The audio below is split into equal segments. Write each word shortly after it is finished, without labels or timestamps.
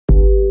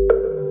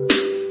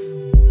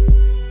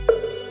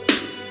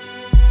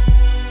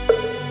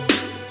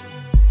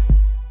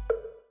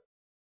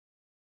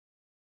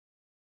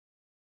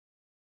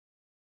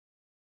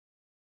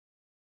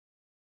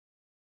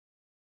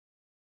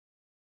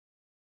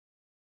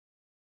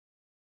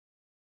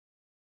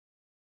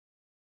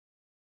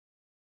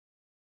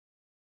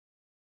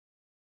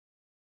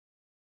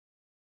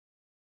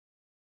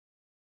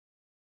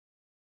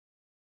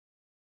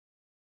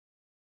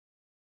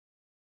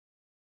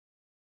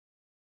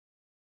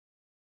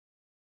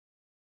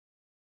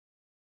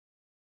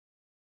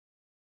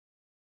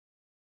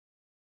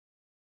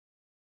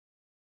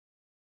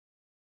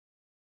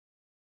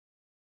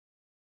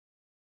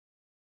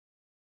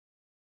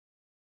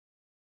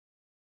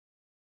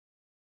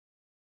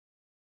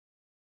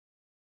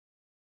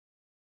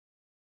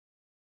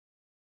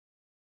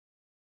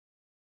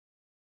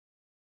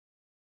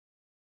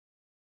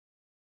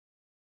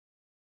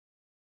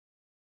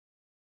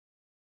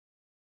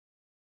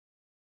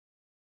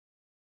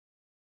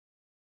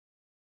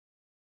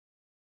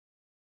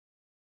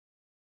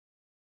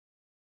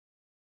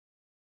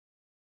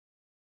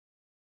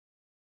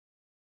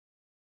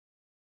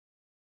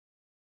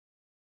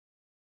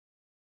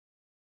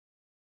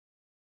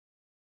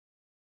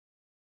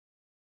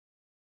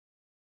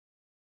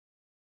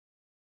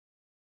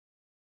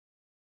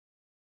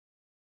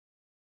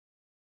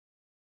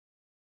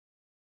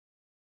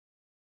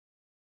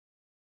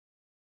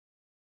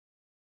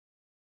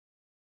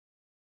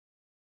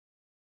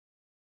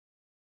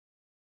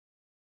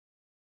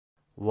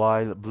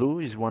While blue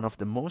is one of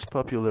the most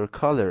popular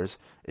colors,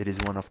 it is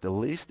one of the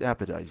least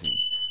appetizing.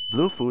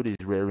 Blue food is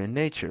rare in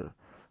nature.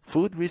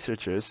 Food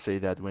researchers say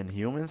that when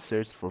humans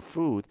searched for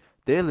food,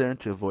 they learned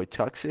to avoid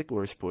toxic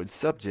or spoiled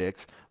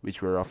subjects,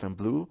 which were often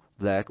blue,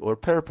 black, or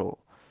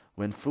purple.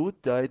 When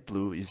food dyed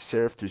blue is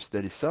served to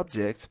study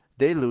subjects,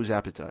 they lose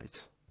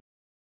appetite.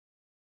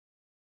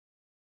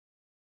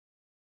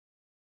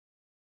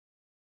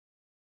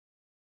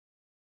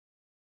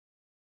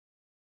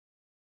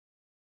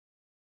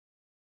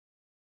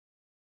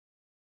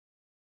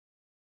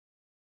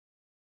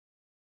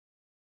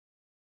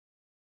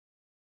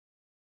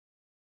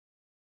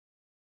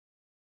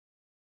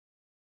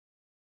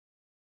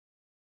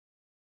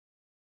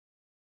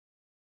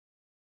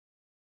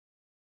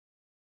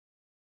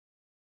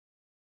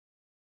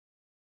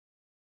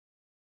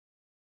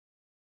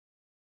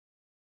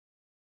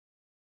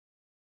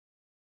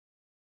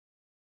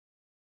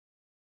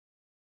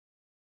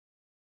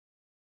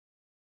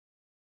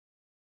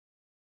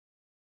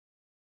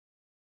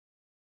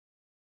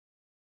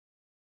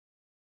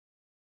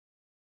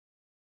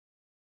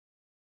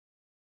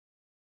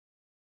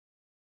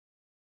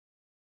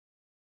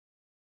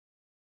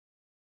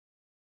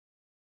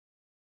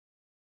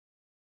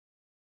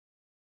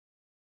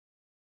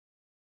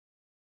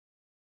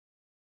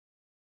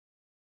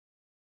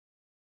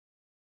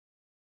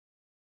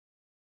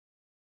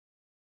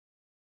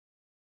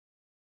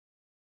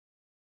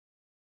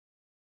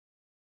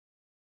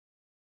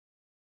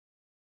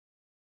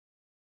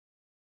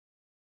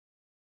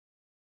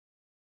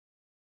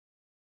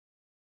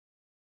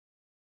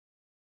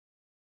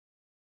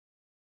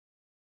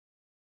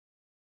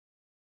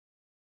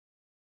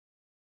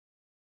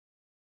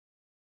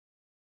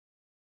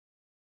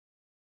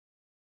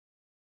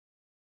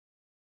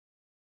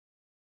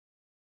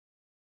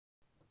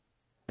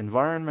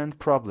 Environment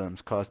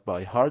problems caused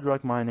by hard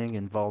rock mining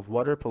involve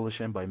water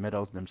pollution by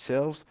metals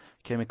themselves,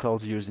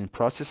 chemicals used in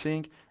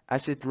processing,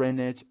 acid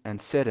drainage,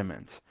 and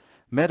sediment.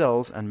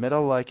 Metals and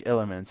metal-like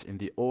elements in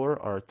the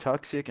ore are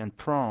toxic and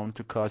prone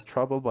to cause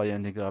trouble by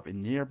ending up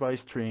in nearby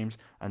streams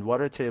and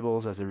water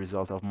tables as a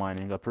result of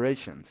mining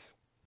operations.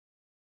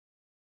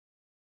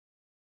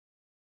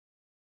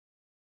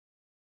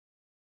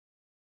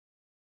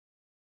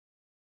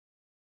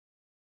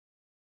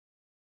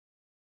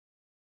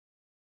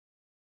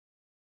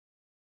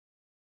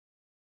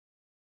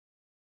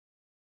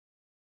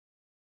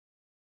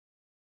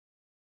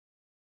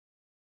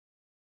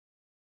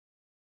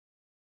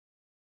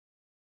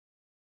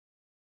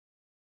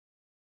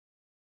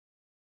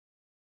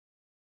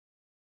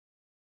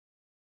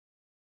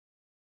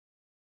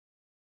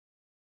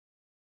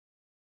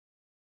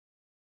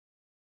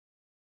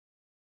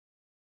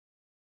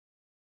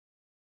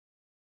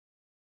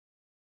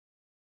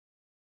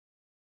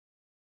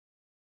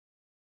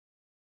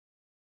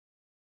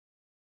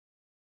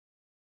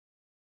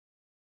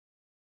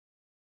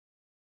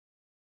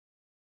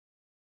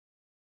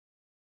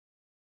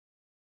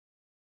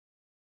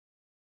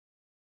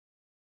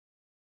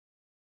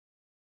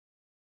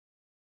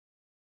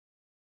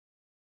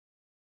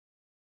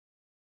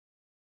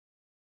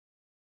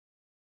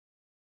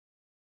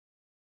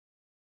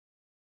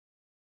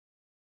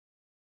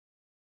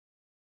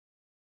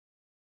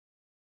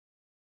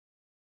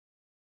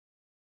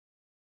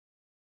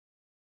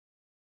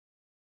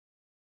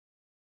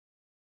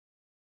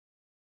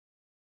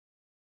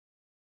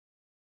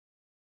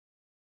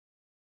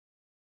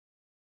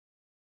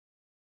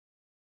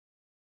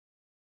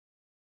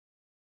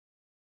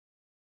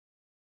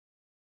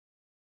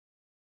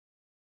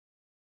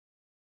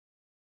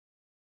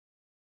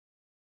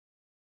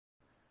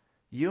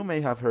 You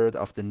may have heard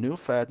of the new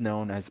fad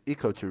known as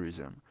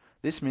ecotourism.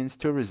 This means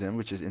tourism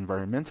which is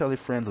environmentally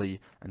friendly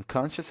and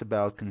conscious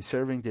about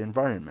conserving the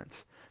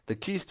environment. The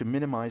key is to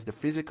minimize the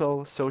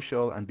physical,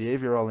 social, and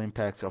behavioral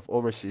impacts of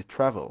overseas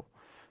travel.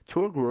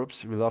 Tour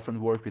groups will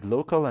often work with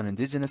local and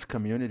indigenous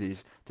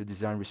communities to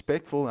design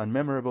respectful and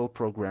memorable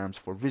programs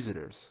for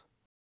visitors.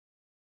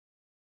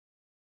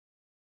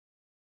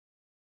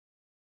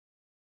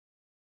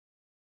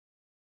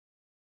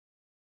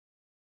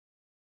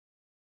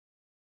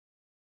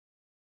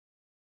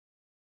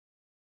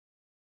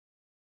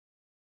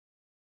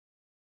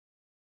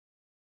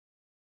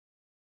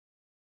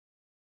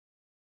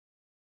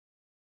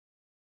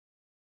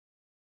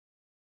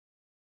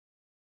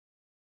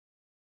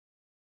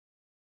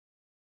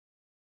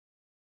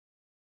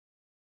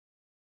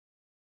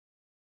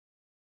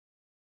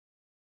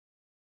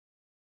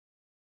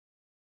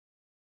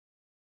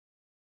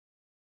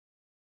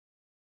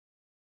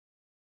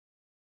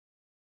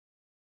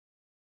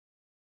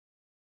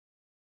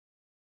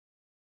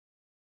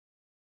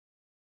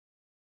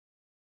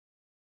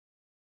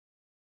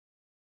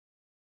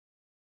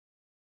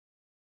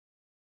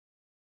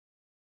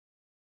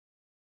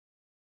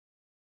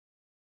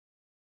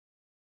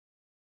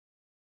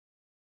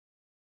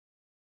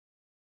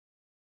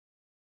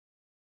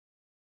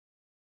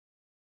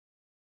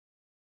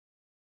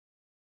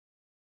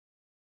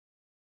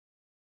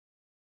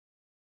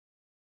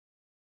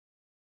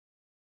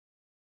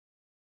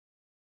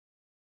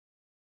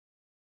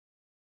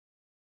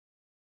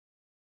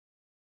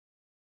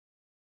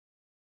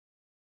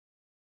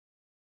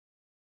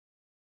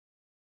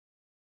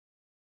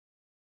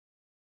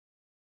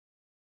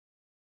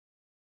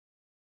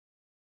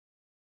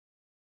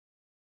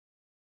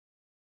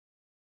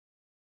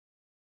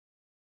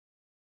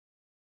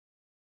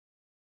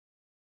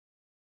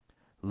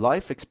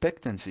 Life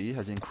expectancy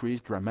has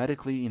increased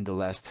dramatically in the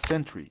last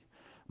century.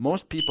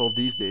 Most people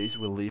these days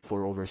will live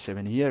for over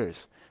 70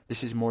 years.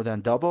 This is more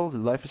than double the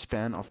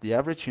lifespan of the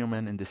average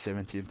human in the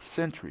 17th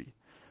century.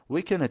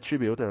 We can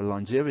attribute our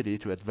longevity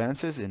to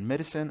advances in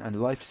medicine and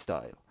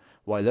lifestyle.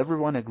 While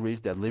everyone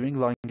agrees that living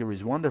longer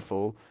is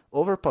wonderful,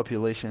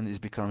 overpopulation is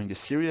becoming a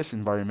serious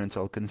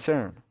environmental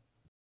concern.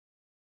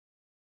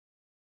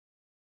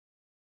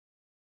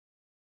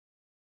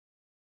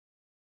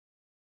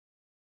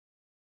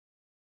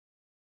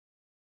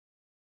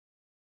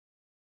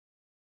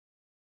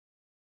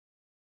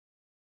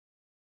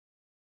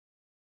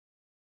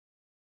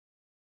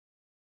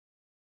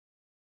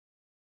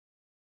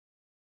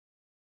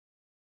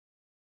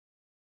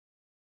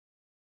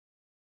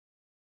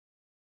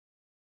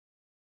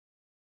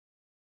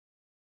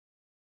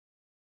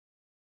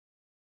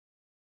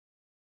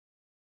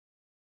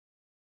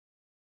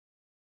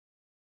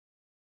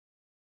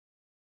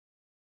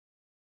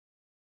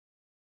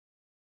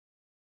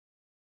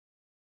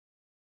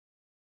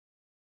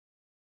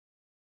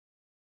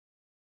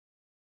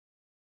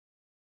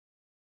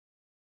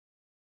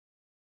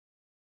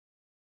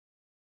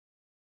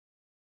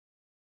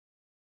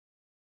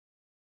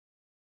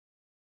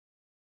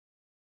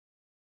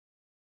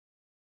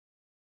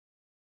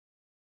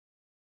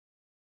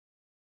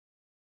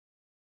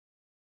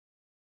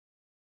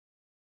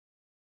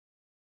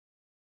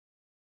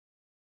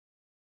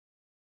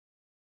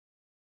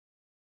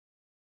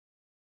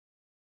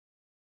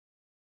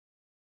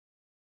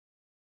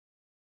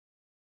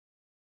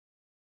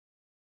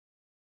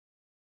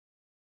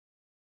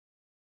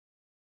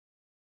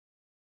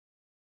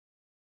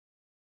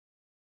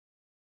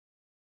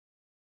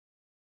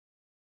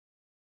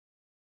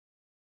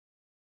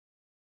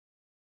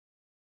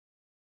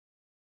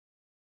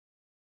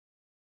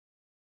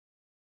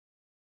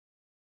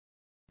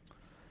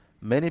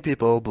 Many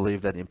people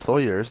believe that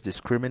employers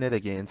discriminate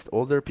against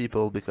older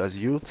people because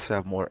youths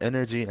have more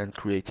energy and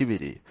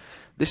creativity.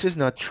 This is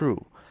not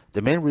true.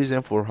 The main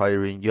reason for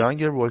hiring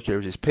younger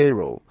workers is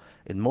payroll.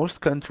 In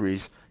most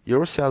countries,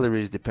 your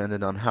salary is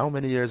dependent on how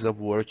many years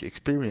of work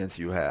experience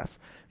you have.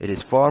 It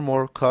is far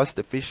more cost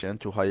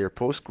efficient to hire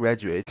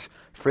postgraduates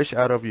fresh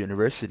out of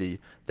university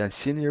than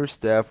senior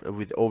staff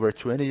with over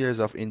 20 years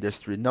of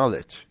industry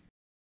knowledge.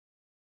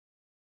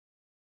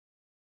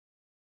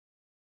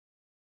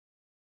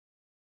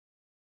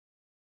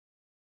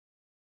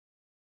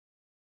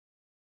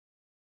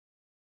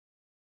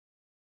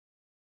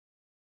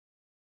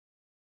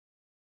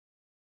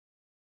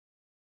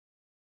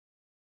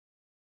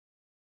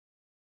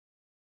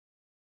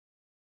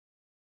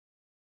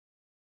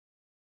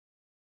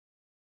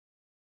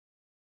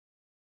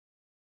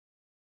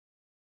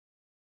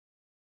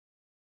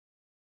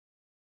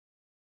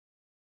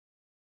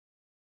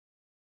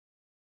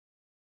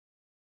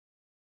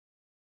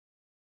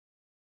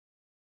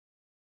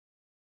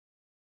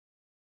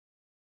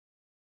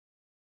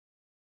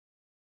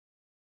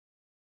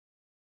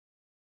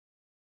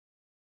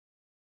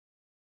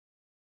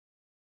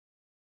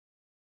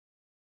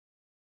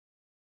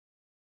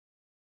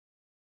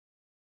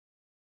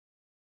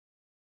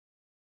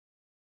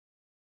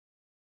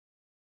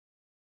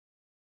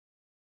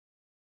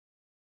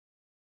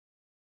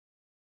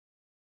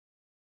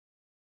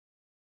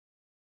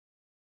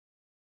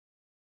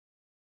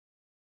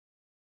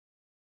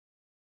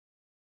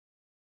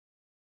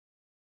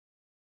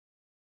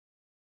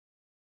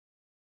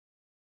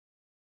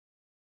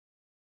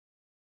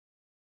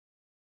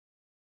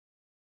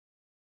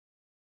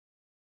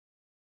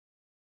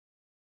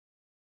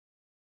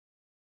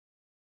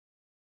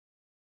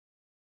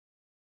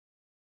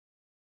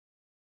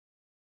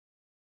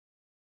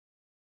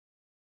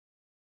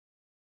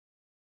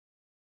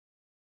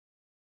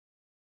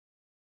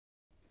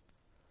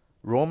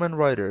 Roman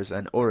writers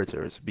and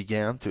orators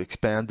began to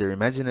expand their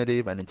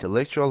imaginative and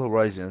intellectual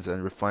horizons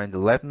and refine the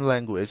Latin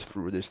language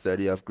through the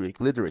study of Greek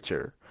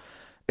literature.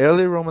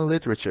 Early Roman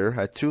literature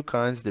had two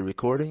kinds: the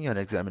recording and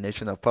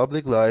examination of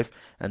public life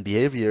and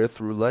behavior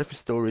through life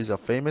stories of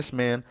famous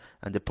men,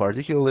 and the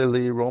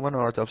particularly Roman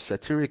art of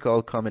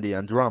satirical comedy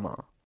and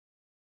drama.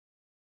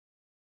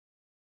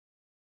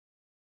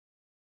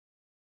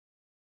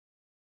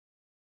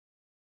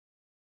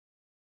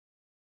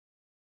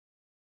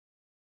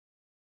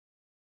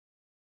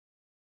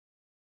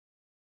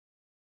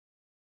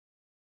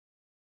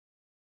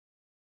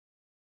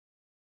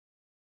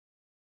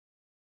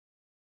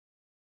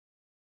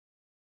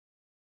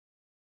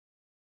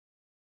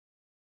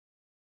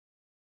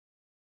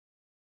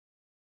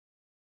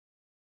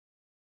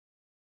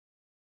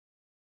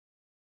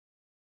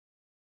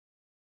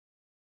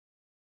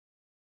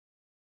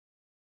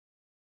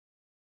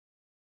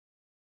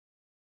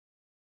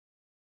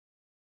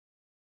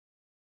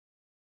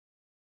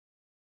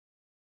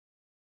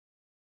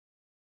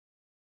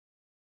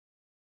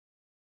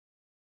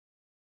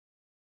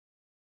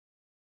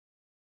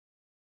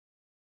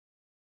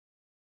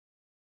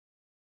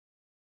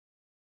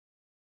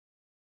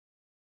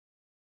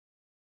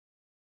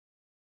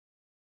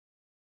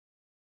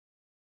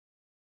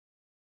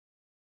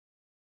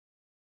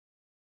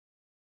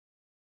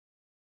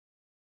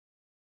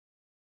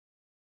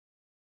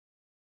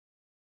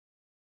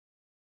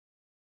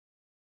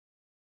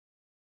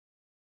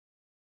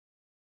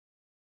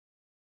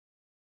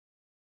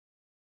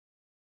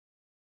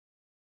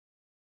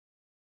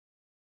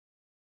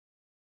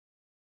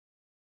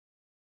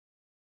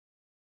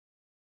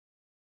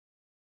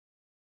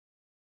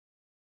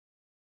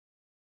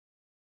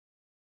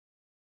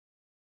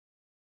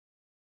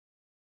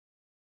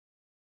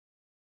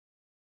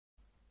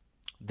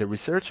 The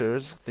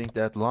researchers think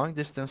that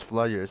long-distance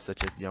flyers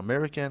such as the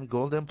American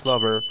golden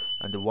plover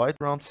and the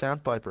white-rumped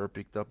sandpiper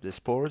picked up the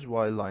spores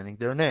while lining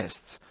their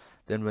nests.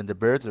 Then when the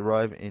birds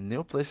arrive in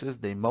new places,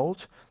 they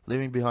molt,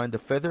 leaving behind the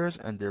feathers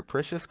and their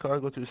precious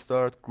cargo to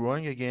start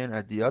growing again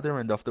at the other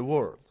end of the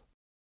world.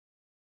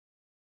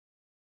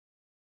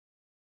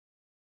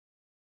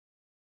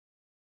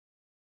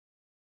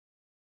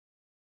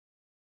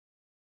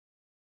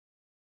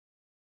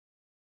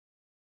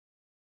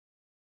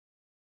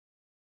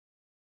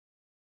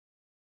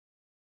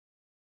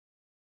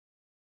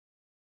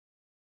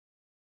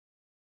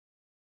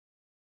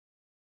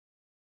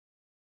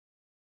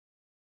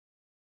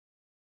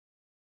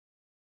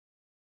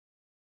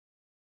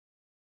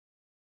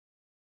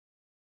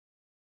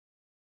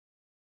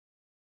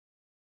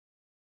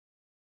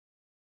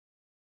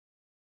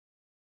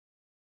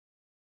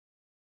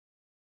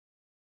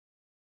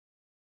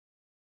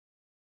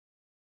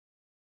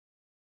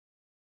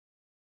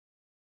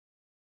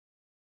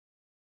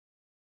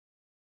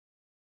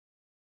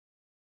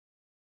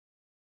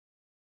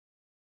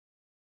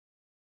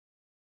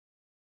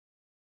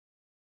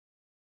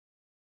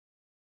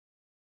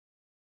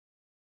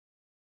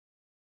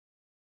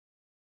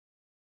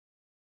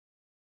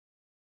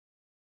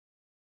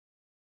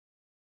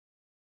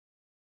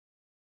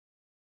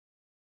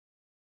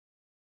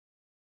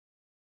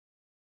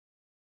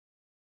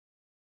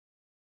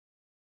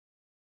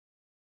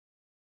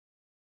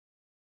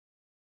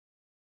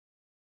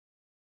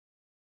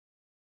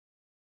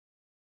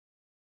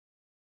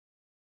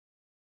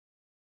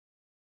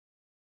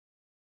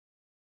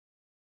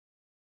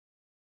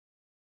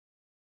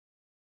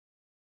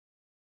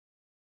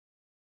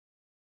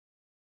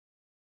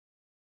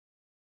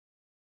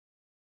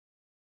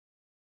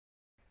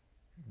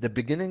 The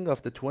beginning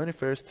of the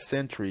 21st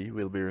century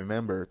will be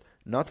remembered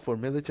not for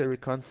military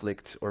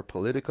conflicts or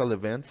political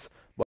events,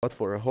 but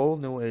for a whole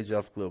new age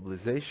of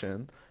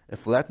globalization, a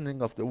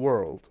flattening of the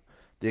world.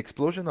 The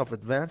explosion of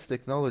advanced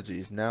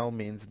technologies now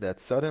means that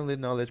suddenly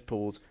knowledge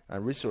pools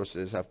and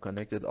resources have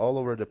connected all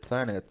over the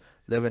planet,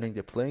 leveling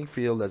the playing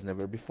field as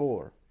never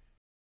before.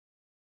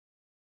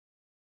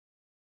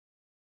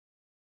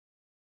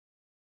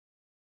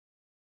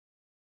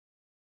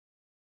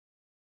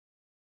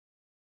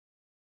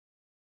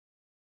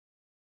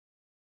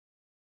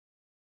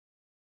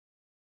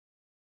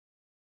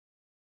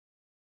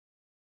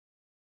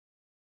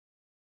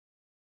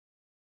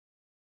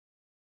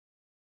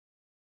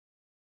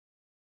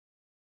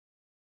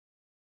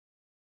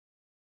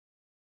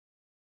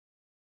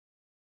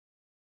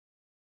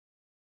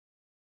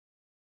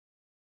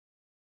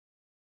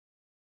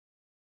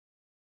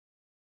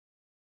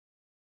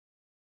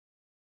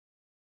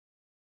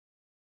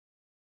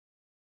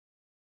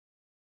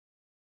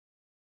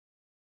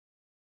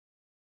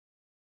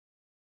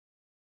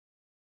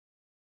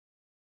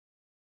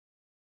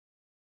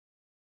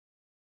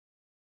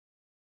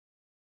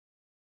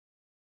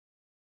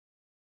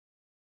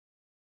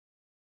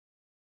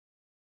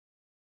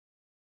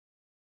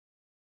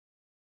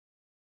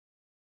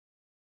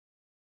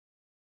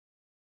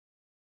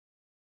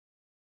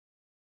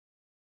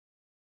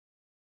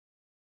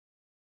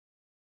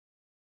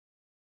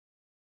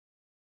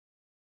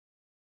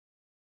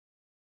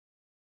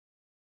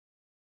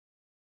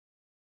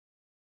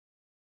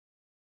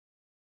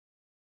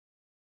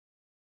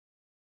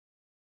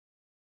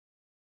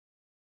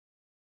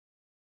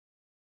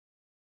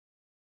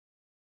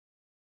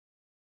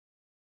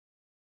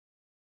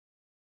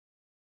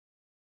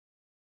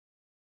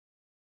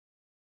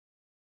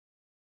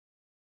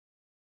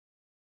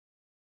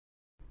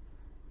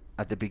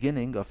 At the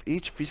beginning of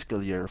each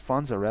fiscal year,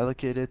 funds are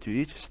allocated to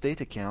each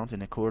state account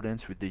in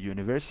accordance with the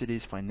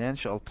university's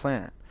financial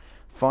plan.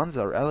 Funds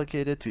are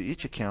allocated to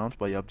each account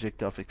by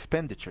object of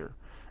expenditure.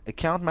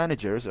 Account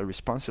managers are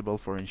responsible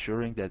for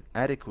ensuring that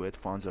adequate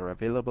funds are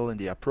available in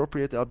the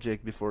appropriate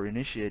object before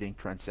initiating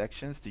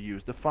transactions to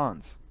use the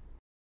funds.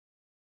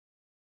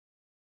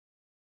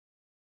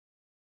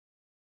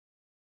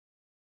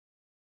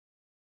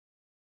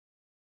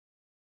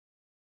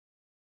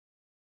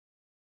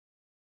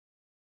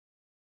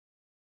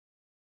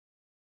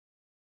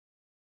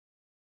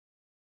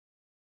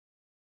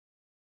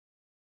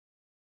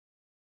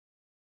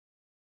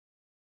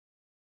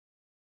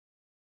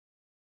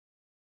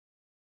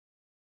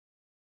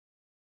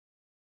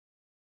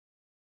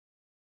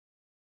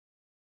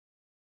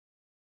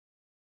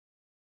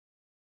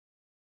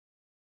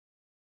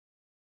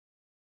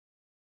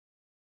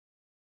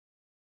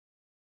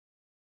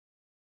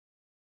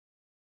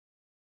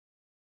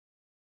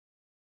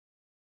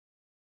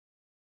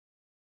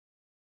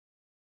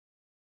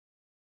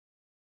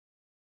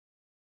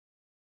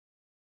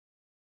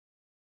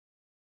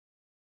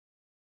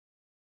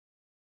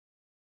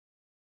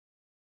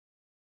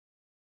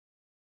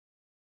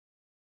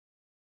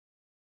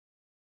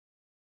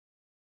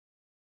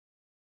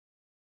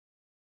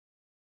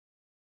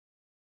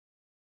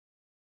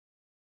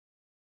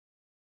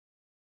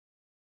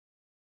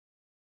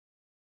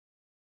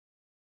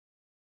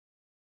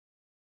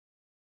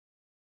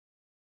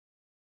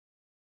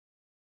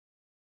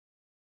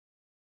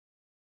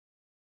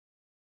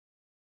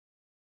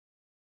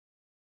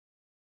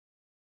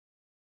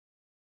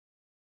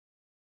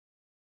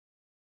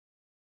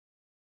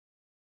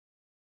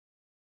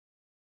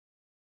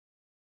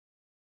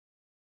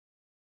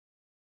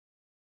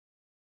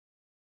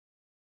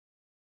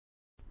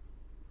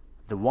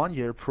 The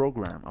one-year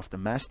program of the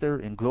Master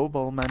in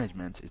Global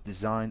Management is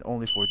designed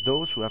only for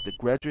those who have the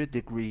graduate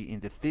degree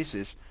in the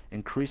thesis,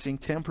 increasing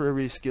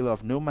temporary skill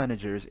of new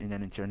managers in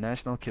an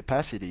international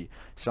capacity,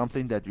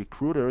 something that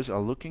recruiters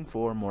are looking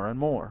for more and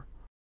more.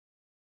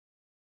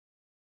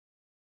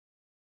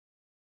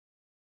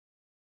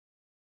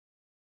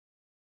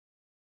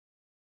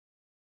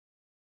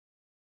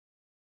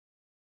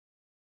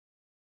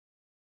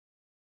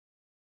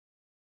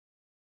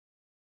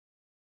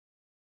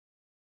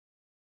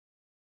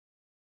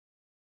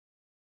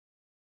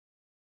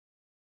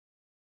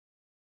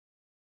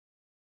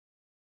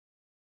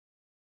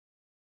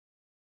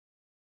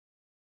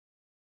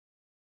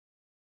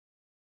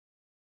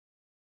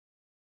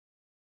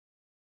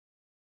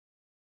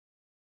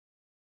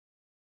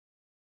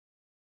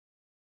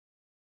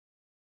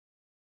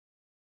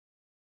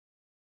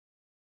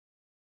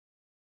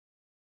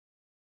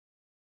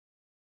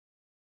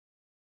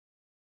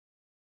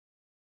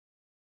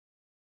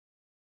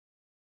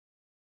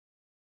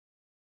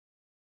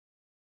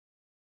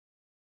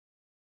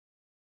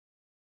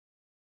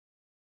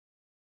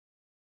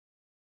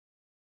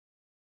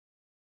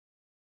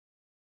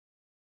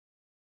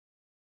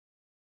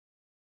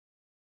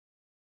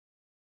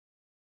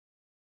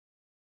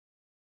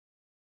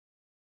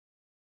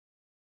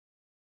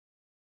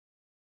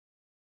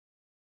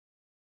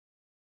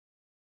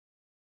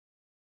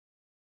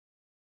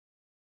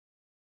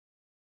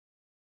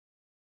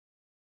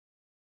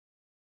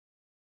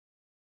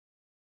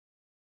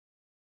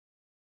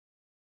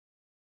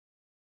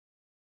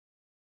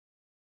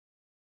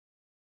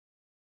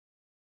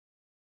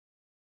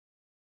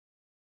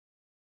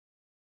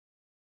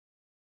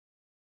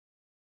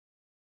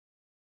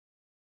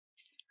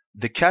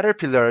 The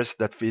caterpillars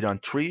that feed on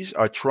trees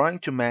are trying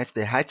to match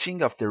the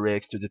hatching of their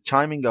eggs to the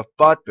timing of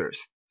bud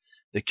burst.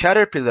 The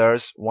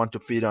caterpillars want to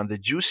feed on the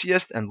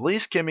juiciest and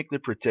least chemically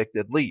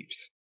protected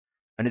leaves.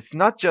 And it's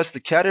not just the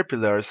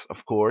caterpillars,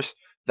 of course,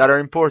 that are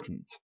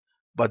important,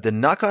 but the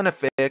knock-on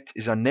effect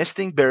is on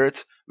nesting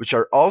birds, which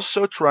are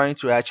also trying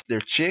to hatch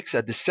their chicks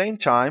at the same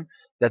time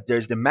that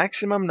there's the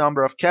maximum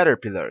number of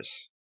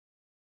caterpillars.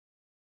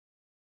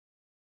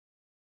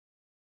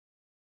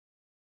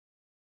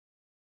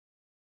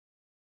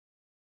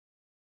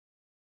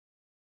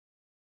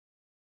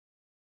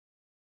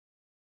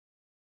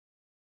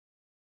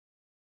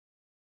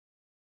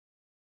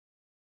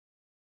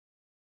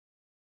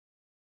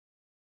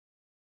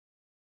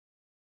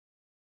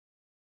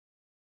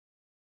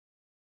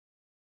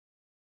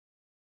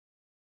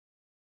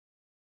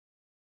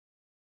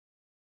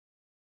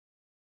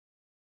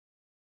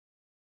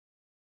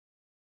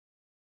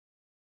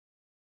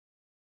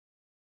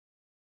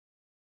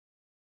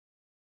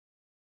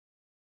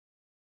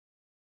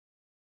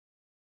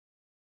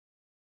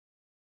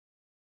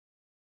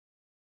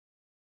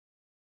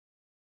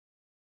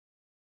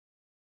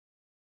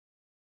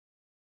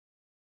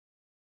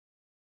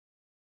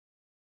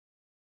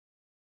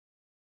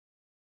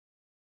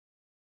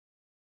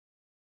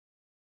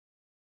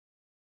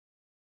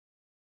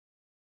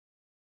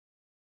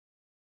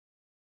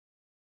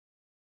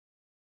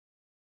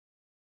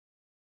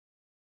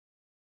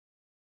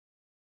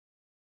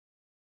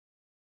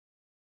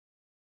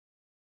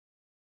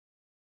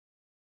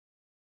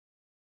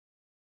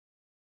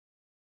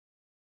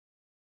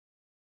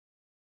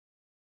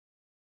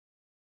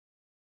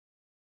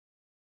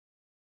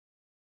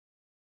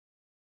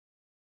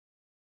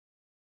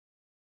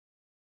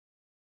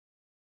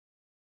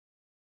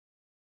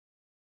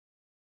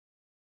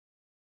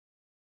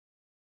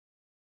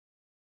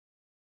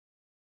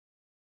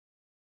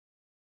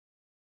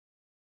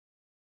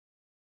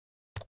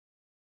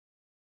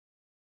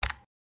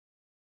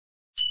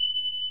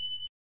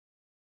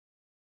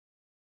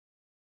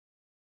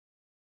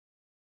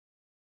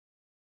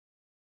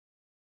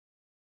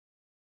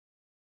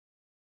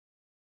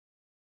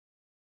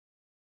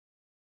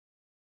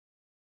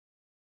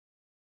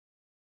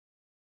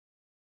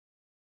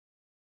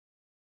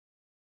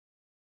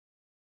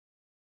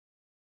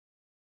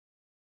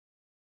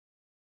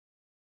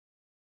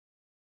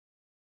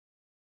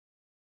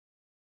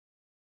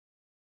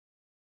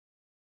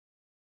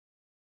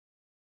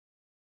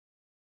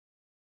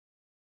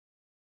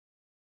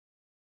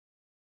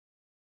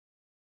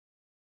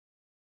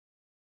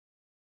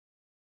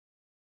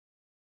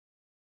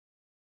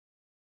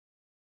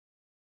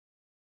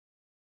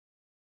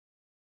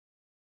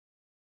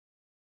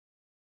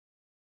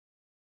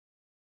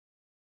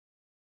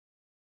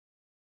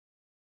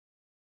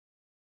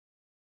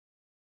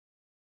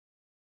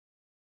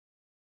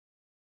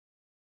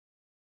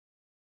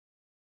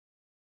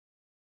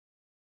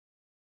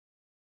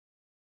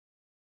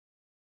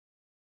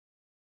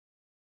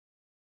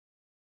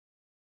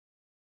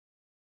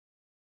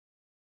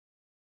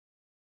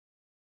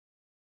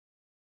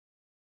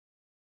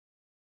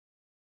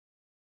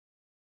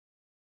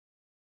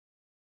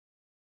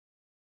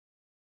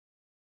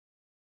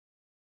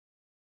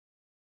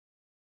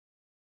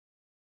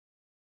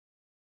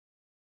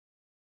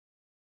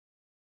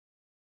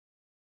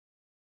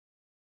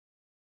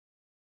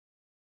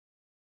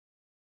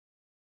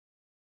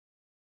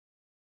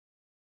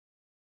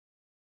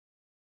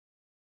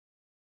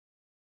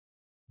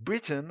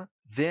 Britain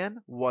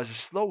then was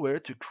slower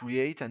to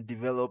create and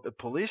develop a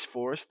police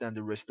force than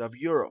the rest of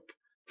Europe.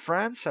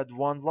 France had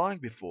one long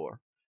before.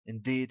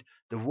 Indeed,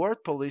 the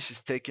word police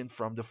is taken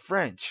from the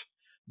French.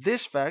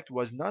 This fact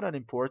was not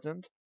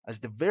unimportant, as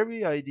the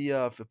very idea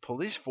of a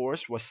police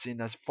force was seen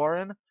as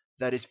foreign,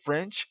 that is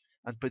French,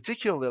 and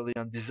particularly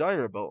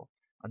undesirable,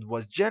 and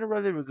was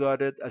generally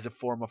regarded as a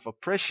form of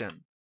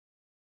oppression.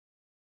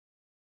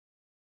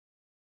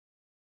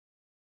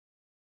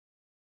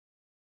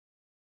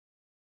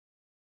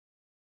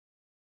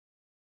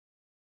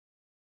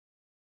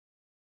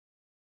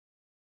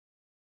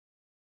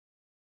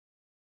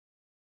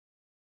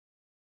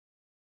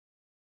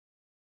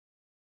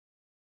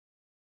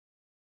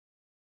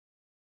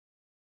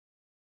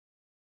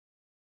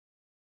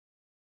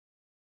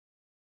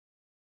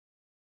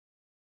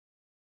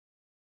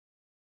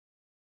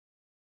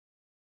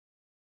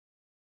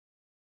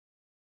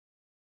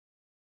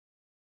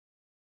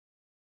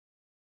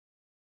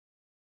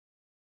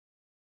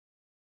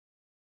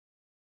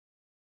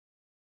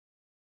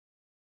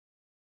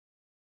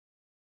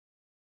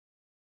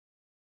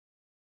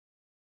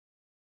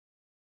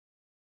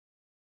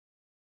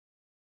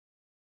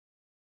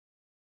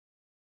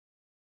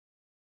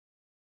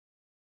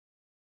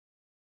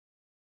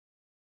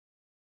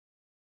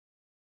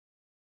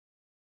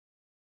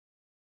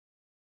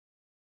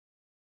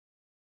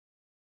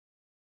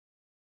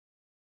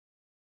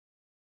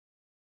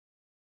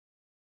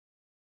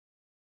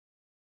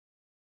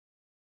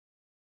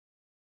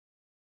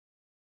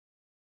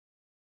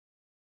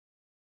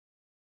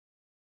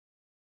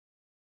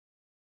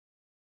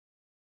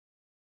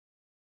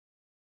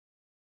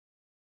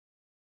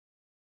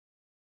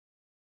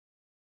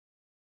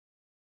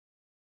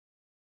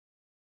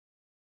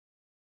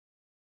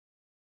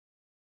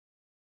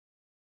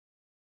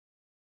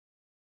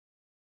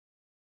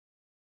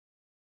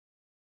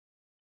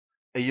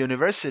 A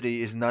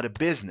university is not a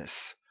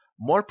business.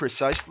 More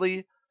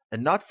precisely, a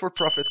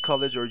not-for-profit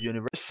college or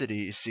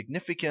university is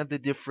significantly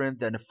different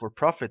than a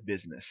for-profit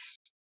business.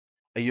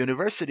 A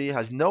university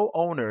has no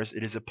owners,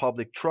 it is a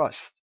public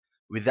trust.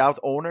 Without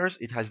owners,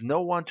 it has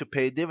no one to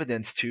pay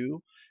dividends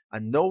to,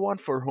 and no one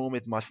for whom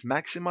it must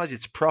maximize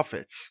its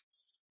profits.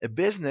 A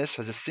business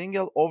has a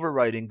single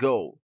overriding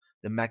goal,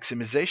 the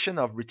maximization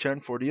of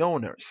return for the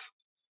owners.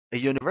 A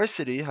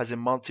university has a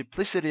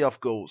multiplicity of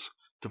goals,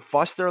 to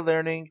foster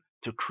learning,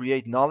 to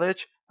create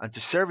knowledge, and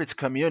to serve its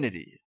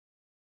community.